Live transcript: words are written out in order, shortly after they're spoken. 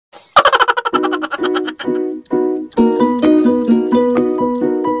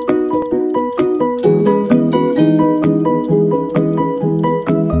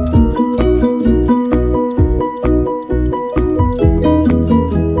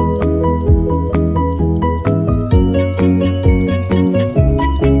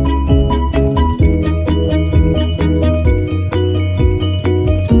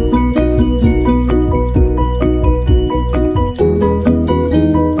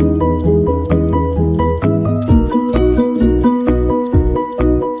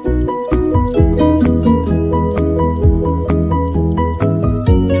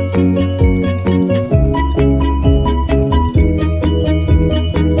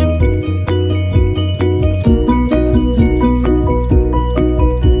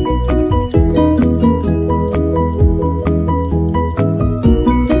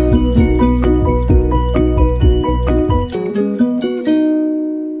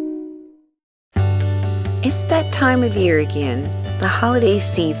It's that time of year again, the holiday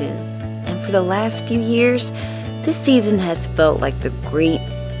season, and for the last few years, this season has felt like the Great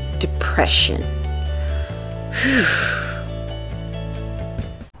Depression.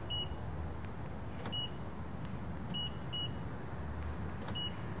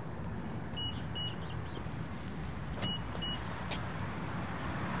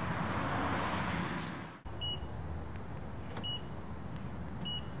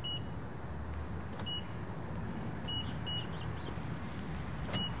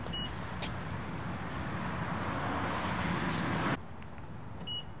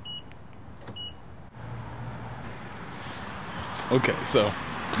 Okay, so,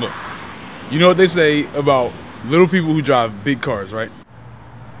 look. You know what they say about little people who drive big cars, right?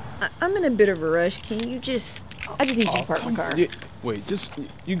 I'm in a bit of a rush. Can you I just need you to park my car. Yeah, wait,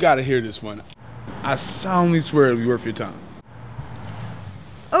 you gotta hear this one. I solemnly swear it'll be worth your time.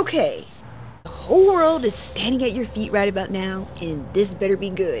 Okay. The whole world is standing at your feet right about now, and this better be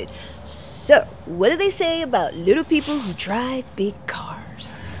good. So, what do they say about little people who drive big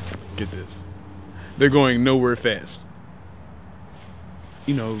cars? Get this. They're going nowhere fast.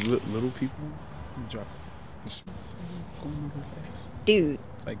 You know, little people who drive going nowhere fast. Dude.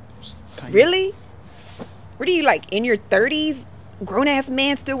 Like, tiny. Really? What are you, like, in your 30s? Grown-ass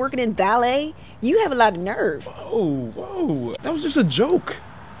man still working in valet? You have a lot of nerve. Whoa. That was just a joke.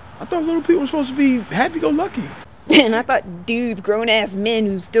 I thought little people were supposed to be happy-go-lucky. And I thought dudes, grown-ass men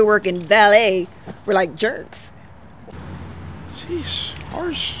who still work in valet were like jerks. Sheesh,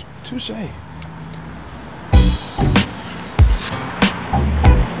 harsh. Touche.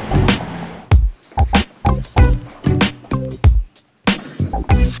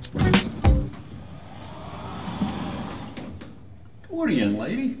 Good morning, young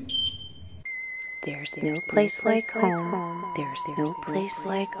lady. There's no place like home. There's no place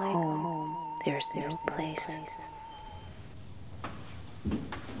like home. There's no place.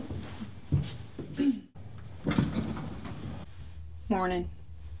 Morning.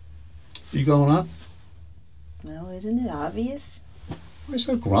 You going up? Well, isn't it obvious? Why are you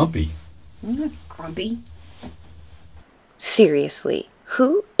so grumpy? I'm not grumpy. Seriously,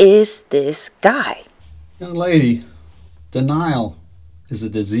 who is this guy? Young lady, denial is a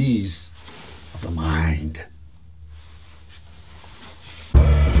disease of the mind.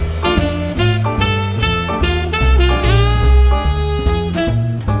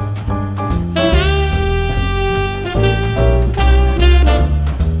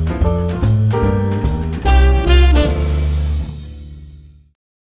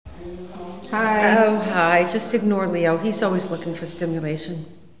 Hi. Oh, hi. Just ignore Leo. He's always looking for stimulation.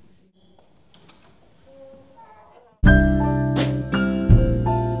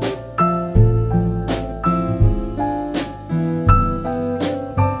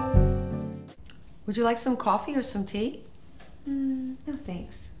 Would you like some coffee or some tea? No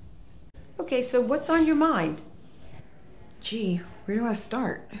thanks. Okay, so what's on your mind? Gee, where do I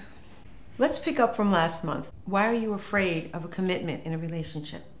start? Let's pick up from last month. Why are you afraid of a commitment in a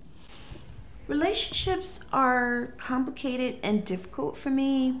relationship? Relationships are complicated and difficult for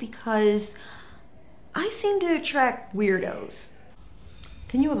me because I seem to attract weirdos.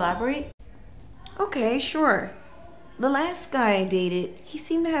 Can you elaborate? Okay, sure. The last guy I dated, he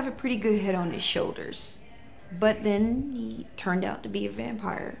seemed to have a pretty good head on his shoulders. But then he turned out to be a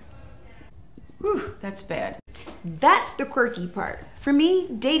vampire. Whew, that's bad. That's the quirky part. For me,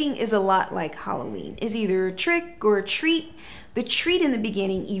 dating is a lot like Halloween. It's either a trick or a treat. The treat in the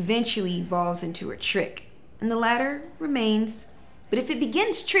beginning eventually evolves into a trick, and the latter remains. But if it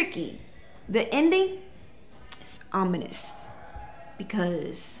begins tricky, the ending is ominous,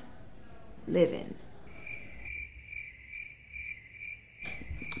 because living.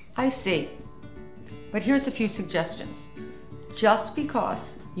 I see. But here's a few suggestions. Just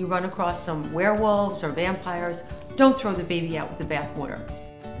because you run across some werewolves or vampires, don't throw the baby out with the bathwater.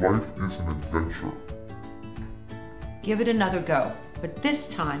 Life is an adventure. Give it another go, but this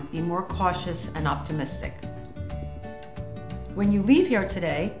time be more cautious and optimistic. When you leave here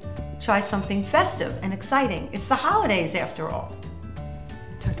today, try something festive and exciting. It's the holidays after all.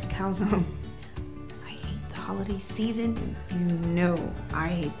 Dr. Calzone, I hate the holiday season, and you know I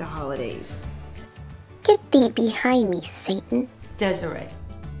hate the holidays. Get thee behind me, Satan. Desiree,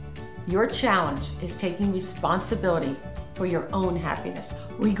 your challenge is taking responsibility for your own happiness,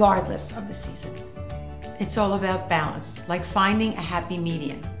 regardless of the season. It's all about balance, like finding a happy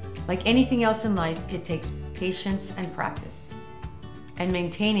median. Like anything else in life, it takes patience and practice, and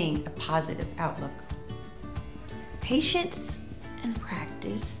maintaining a positive outlook. Patience and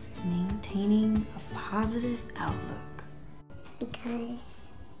practice, maintaining a positive outlook. Because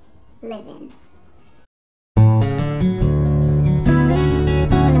living.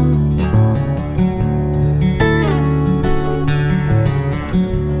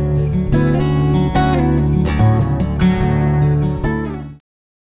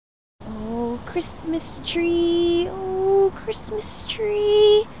 Christmas tree, oh, Christmas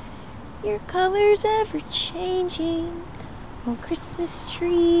tree, your color's ever changing. Oh, Christmas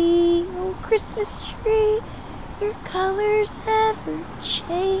tree, oh, Christmas tree, your color's ever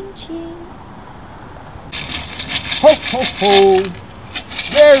changing. Ho, ho, ho.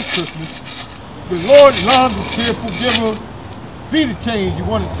 Merry Christmas. The Lord loves a cheerful giver. Be the change you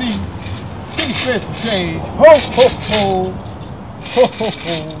want to see. Be special change. Ho, ho, ho. Ho, ho,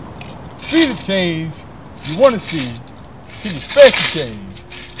 ho. Be the change you want to see. Be the special change.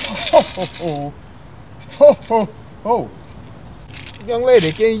 Ho, ho, ho. Ho, ho, ho. Young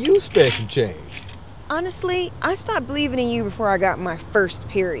lady, can you special change? Honestly, I stopped believing in you before I got my first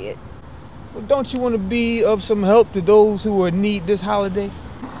period. Well, don't you want to be of some help to those who are in need this holiday?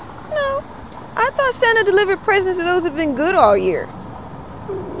 No, I thought Santa delivered presents to those who've been good all year.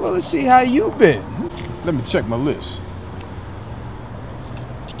 Well, let's see how you been. Let me check my list.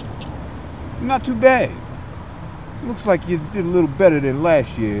 Not too bad. Looks like you did a little better than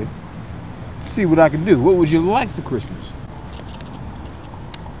last year. See what I can do. What would you like for Christmas?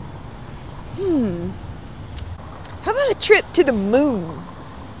 How about a trip to the moon?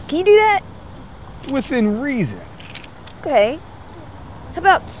 Can you do that? Within reason. Okay. How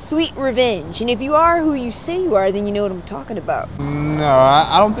about sweet revenge? And if you are who you say you are, then you know what I'm talking about. No,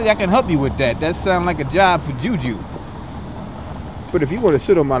 I don't think I can help you with that. That sounds like a job for Juju. But if you want to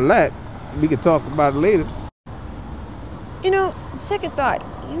sit on my lap, we can talk about it later. You know, second thought,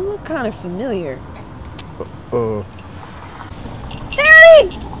 you look kind of familiar.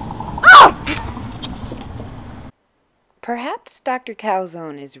 Harry! Oh! Perhaps Dr.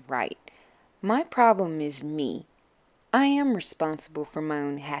 Calzone is right. My problem is me. I am responsible for my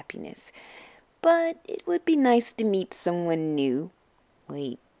own happiness. But it would be nice to meet someone new.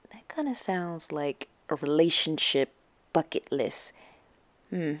 Wait, that kind of sounds like a relationship bucket list.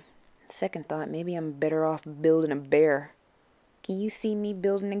 Second thought, maybe I'm better off building a bear. Can you see me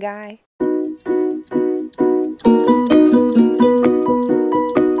building a guy?